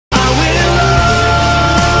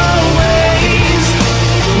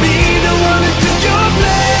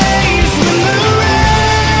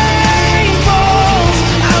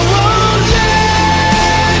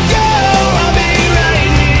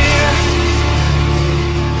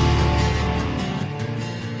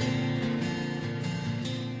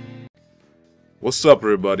What's up,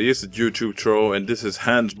 everybody? It's the YouTube troll, and this is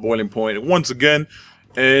Hans Boiling Point once again.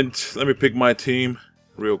 And let me pick my team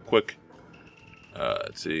real quick.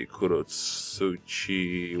 Let's see,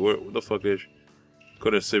 Kurotsuchi. Where the fuck is she?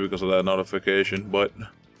 Couldn't see because of that notification, but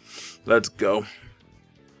let's go.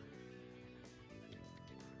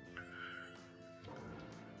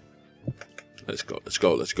 Let's go.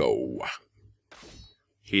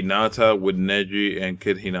 Hinata with Neji and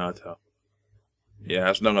Kid Hinata.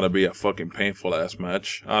 Yeah, it's not gonna be a fucking painful ass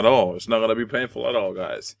match at all. It's not gonna be painful at all,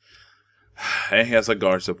 guys. And he has a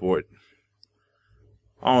guard support.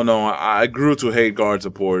 I don't know. I grew to hate guard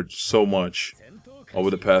support so much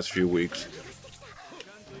over the past few weeks.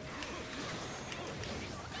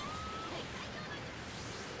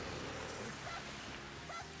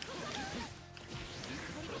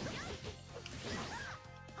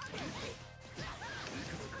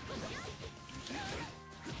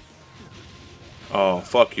 Oh,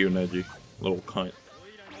 fuck you, Neji. Little cunt.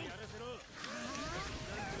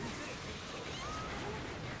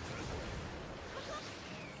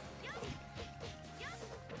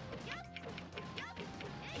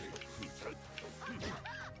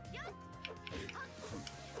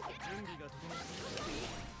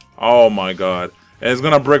 Oh my god. And it's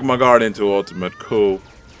gonna break my guard into ultimate. Cool.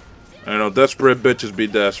 I know, desperate bitches be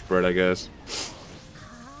desperate, I guess.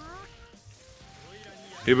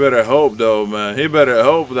 He better hope, though, man. He better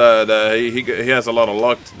hope that he has a lot of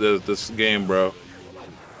luck this game, bro.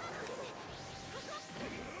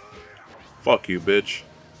 Fuck you, bitch.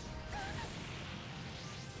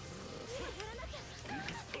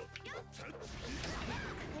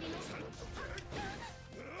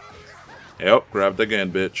 Yep, grabbed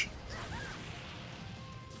again, bitch.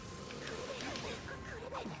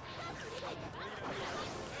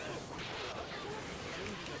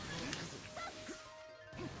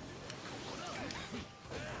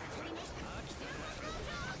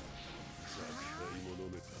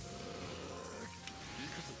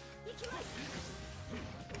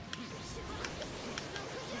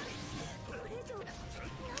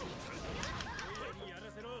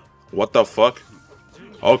 What the fuck?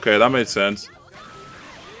 Okay, that made sense.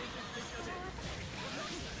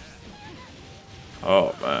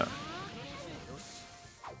 Oh, man.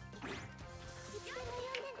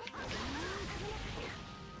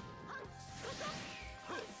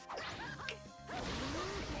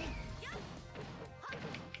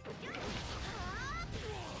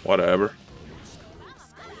 Whatever.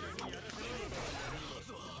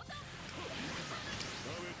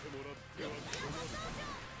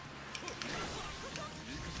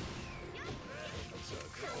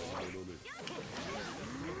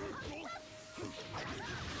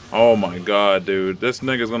 Oh my god, dude. This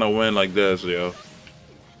nigga's gonna win like this, yo.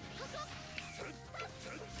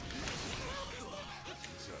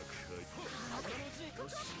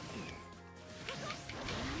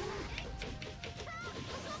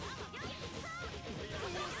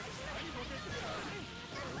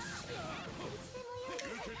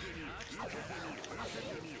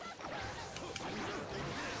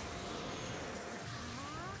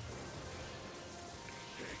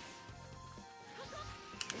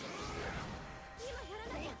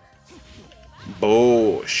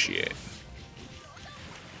 Bullshit.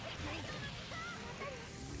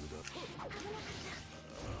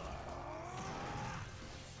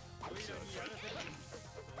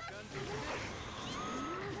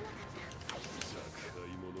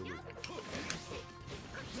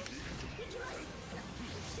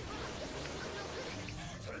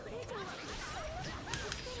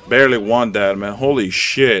 Barely won that, man. Holy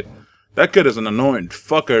shit. That kid is an annoying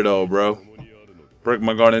fucker, though, bro. Break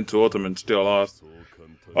my guard into ultimate, still lost.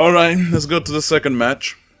 Alright, let's go to the second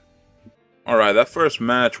match. Alright, that first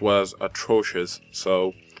match was atrocious,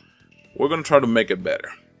 so we're gonna try to make it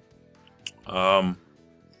better. I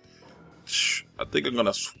think I'm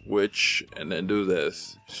gonna switch and then do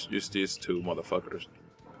this. Use these two motherfuckers.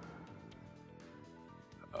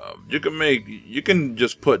 You can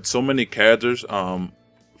just put so many characters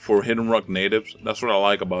for Hidden Rock natives. That's what I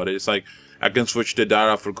like about it. It's like I can switch to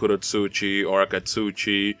Dara for Kurotsuchi or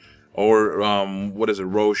Akatsuchi or what is it,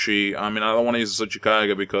 Roshi. I mean, I don't want to use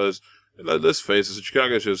Tsuchikage because let's face it,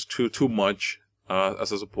 Tsuchikage is just too much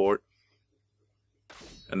as a support.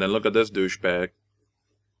 And then look at this douchebag.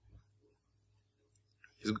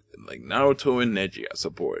 He's like Naruto and Neji as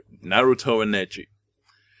support. Naruto and Neji.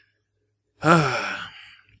 I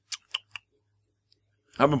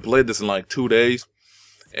haven't played this in like 2 days,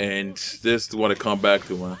 and this is what I come back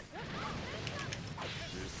to, man.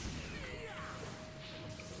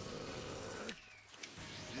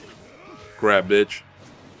 Grab, bitch.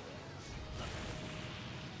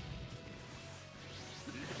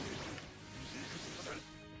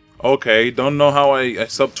 Okay, don't know how I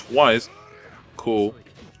subbed twice. Cool.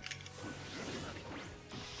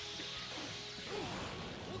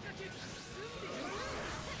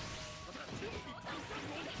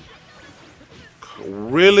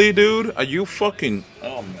 Really, dude? Are you fucking...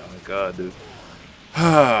 Oh my god, dude.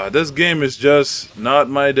 This game is just not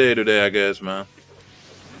my day today, I guess, man.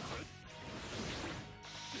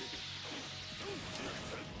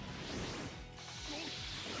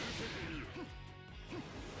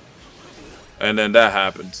 And then that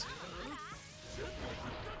happens.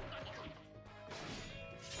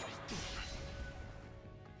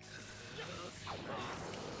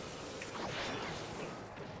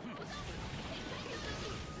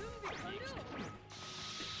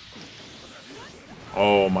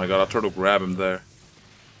 Oh my god, I tried to grab him there.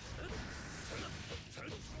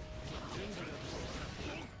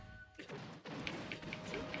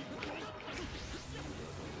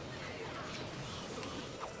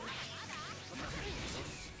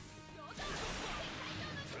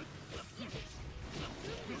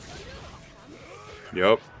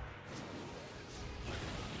 Yup.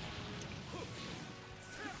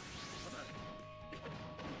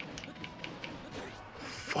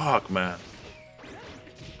 Fuck, man.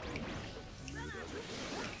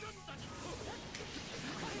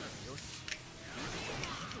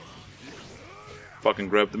 Fucking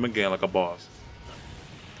grabbed him again like a boss.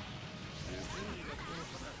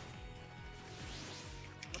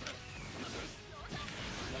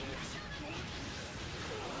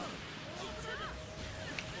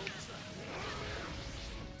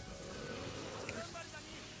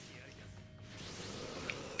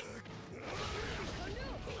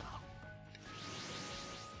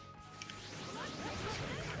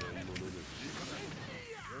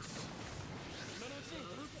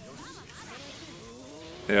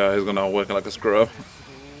 Yeah, he's gonna awaken like a scrub.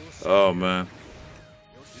 Oh man.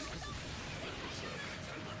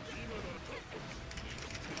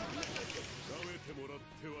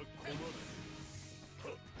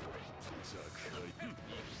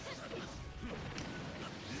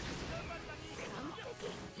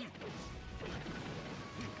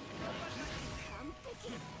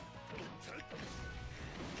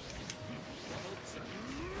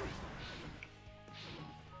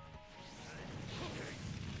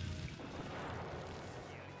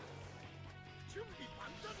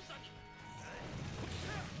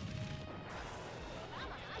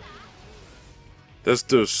 This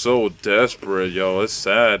dude's so desperate, yo. It's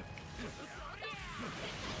sad.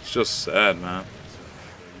 It's just sad, man.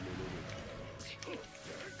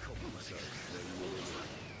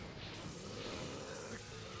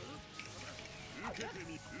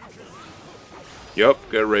 Yup,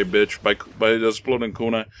 get raped, bitch, by the exploding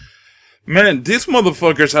kunai. Man, these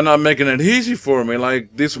motherfuckers are not making it easy for me.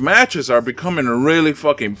 Like, these matches are becoming really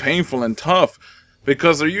fucking painful and tough.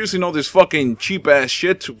 Because they're using all this fucking cheap-ass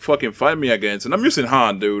shit to fucking fight me against. And I'm using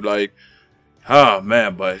Han, dude. Like, oh,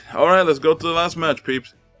 man, but... Alright, let's go to the last match,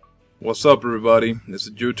 peeps. What's up, everybody? It's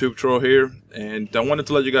a YouTube troll here. And I wanted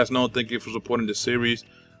to let you guys know, thank you for supporting this series.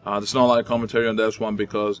 There's not a lot of commentary on this one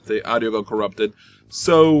because the audio got corrupted.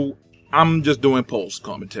 So, I'm just doing post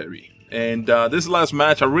commentary. And this last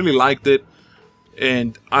match, I really liked it.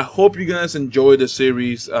 And I hope you guys enjoy the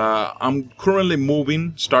series. I'm currently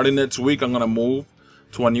moving. Starting next week, I'm going to move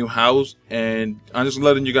to a new house. And I'm just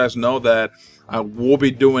letting you guys know that I will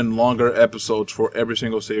be doing longer episodes for every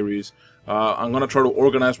single series. I'm going to try to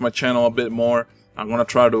organize my channel a bit more. I'm going to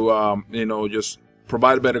try to, you know, just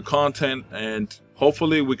provide better content. And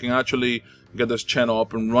hopefully we can actually get this channel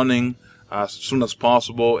up and running as soon as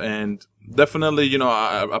possible. And definitely, you know,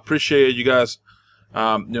 I appreciate you guys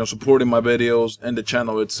you know, supporting my videos and the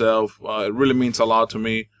channel itself. It really means a lot to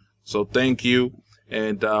me, so thank you.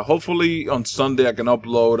 And hopefully on Sunday I can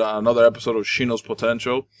upload another episode of Shino's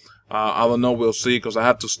Potential. I don't know, we'll see, because I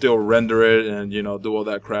have to still render it and, you know, do all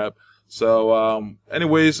that crap. So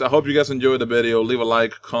anyways, I hope you guys enjoyed the video. Leave a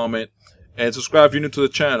like, comment, and subscribe if you're new to the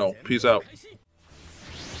channel. Peace out.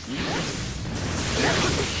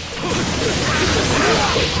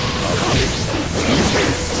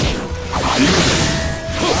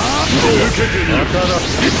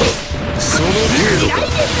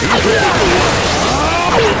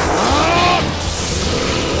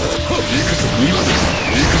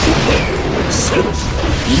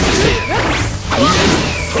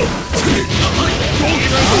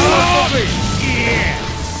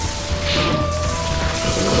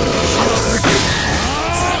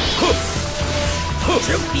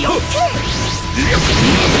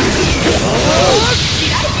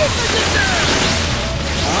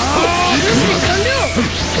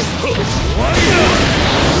 Warrior!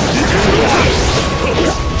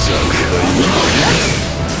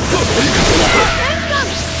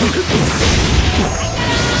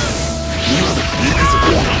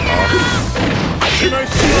 準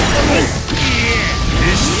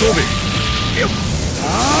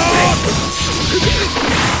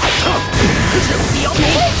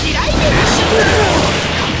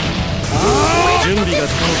備が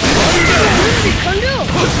完了。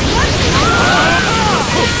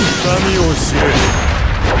神を知れ。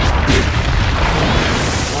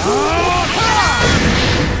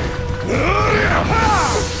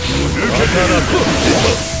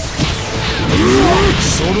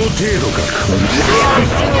その程度か。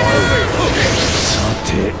さ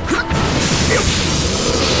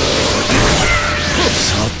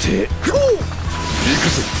て行く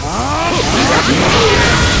ぞ。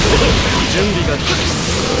準備ができた。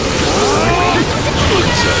弱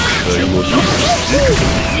体もいい。行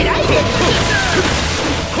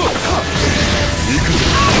くぞ。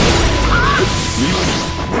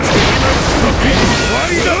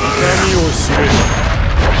神を知れ。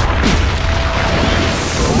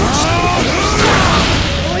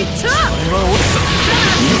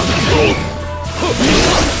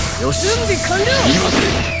よし。準備完了。準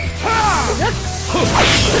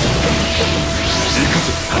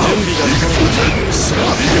備ができた。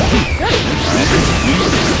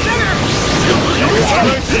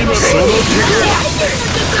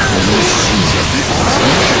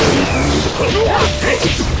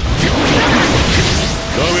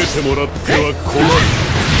舐めてもらっては困る。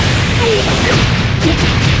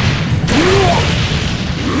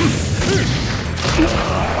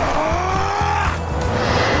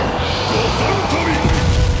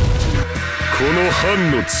この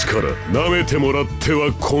藩の力舐めてもらって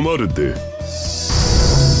は困るで。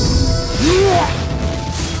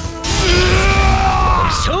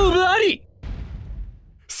勝負あり。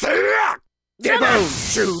出番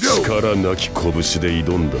終了。力なき拳で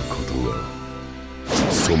挑んだことが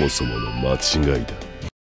そもそもの間違いだ。